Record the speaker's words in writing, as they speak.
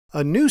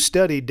A new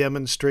study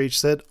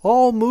demonstrates that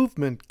all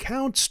movement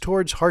counts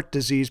towards heart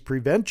disease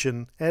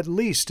prevention, at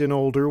least in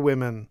older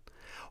women.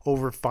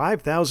 Over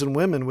 5,000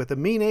 women with a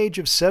mean age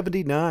of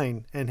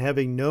 79 and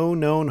having no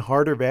known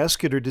heart or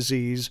vascular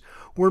disease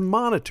were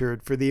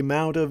monitored for the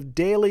amount of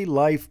daily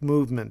life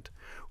movement,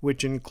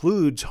 which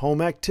includes home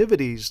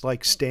activities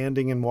like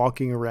standing and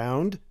walking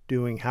around,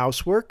 doing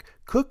housework,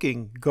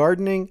 cooking,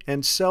 gardening,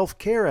 and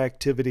self-care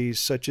activities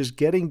such as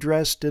getting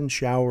dressed and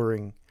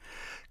showering.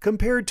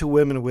 Compared to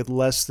women with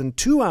less than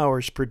 2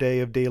 hours per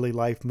day of daily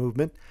life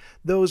movement,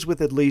 those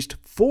with at least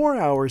 4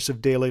 hours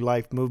of daily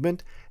life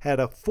movement had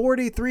a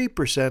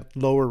 43%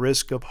 lower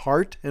risk of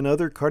heart and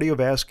other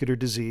cardiovascular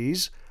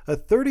disease, a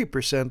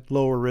 30%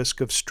 lower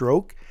risk of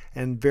stroke,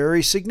 and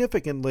very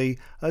significantly,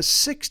 a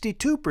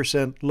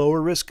 62%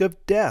 lower risk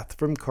of death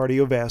from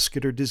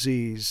cardiovascular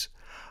disease.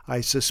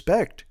 I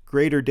suspect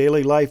greater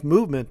daily life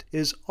movement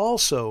is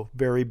also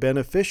very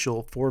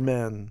beneficial for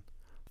men.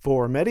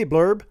 For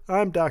MediBlurb,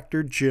 I'm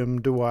Dr.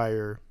 Jim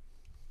Dwyer.